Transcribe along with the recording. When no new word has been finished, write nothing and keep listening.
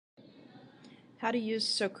How to use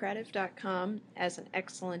Socrative.com as an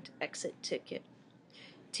excellent exit ticket.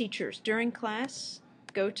 Teachers, during class,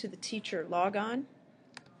 go to the teacher logon.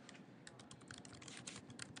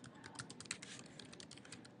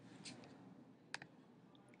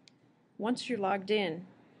 Once you're logged in,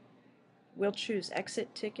 we'll choose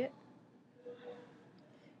exit ticket.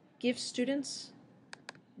 Give students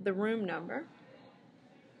the room number.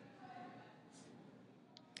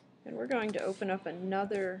 And we're going to open up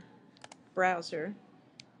another browser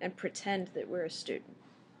and pretend that we're a student.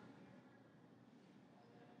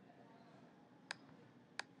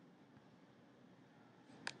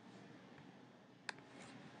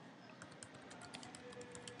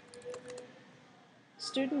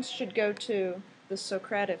 Students should go to the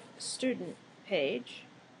Socrative student page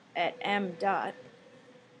at m.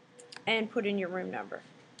 and put in your room number.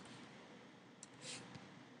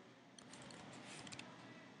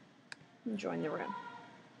 And join the room.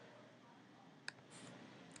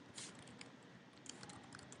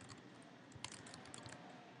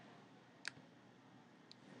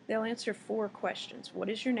 They'll answer 4 questions. What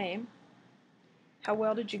is your name? How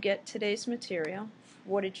well did you get today's material?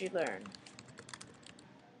 What did you learn?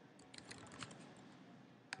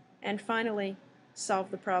 And finally,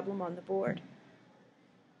 solve the problem on the board.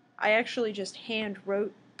 I actually just hand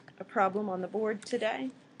wrote a problem on the board today.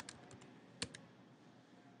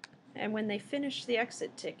 And when they finish the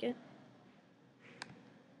exit ticket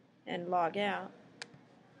and log out,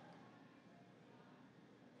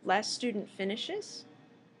 last student finishes.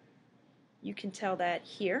 You can tell that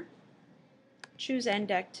here. Choose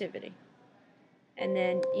End Activity, and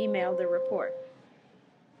then email the report.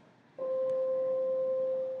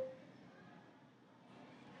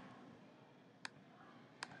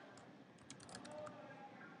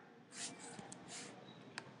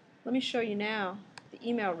 Let me show you now the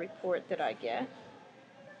email report that I get.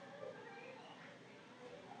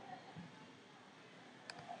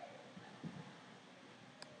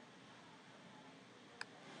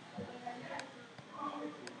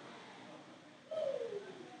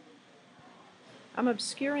 I'm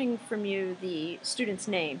obscuring from you the students'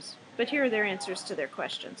 names, but here are their answers to their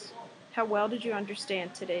questions. How well did you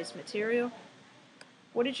understand today's material?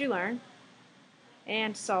 What did you learn?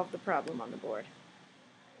 And solve the problem on the board.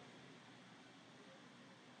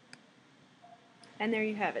 And there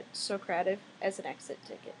you have it, Socrative as an exit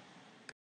ticket.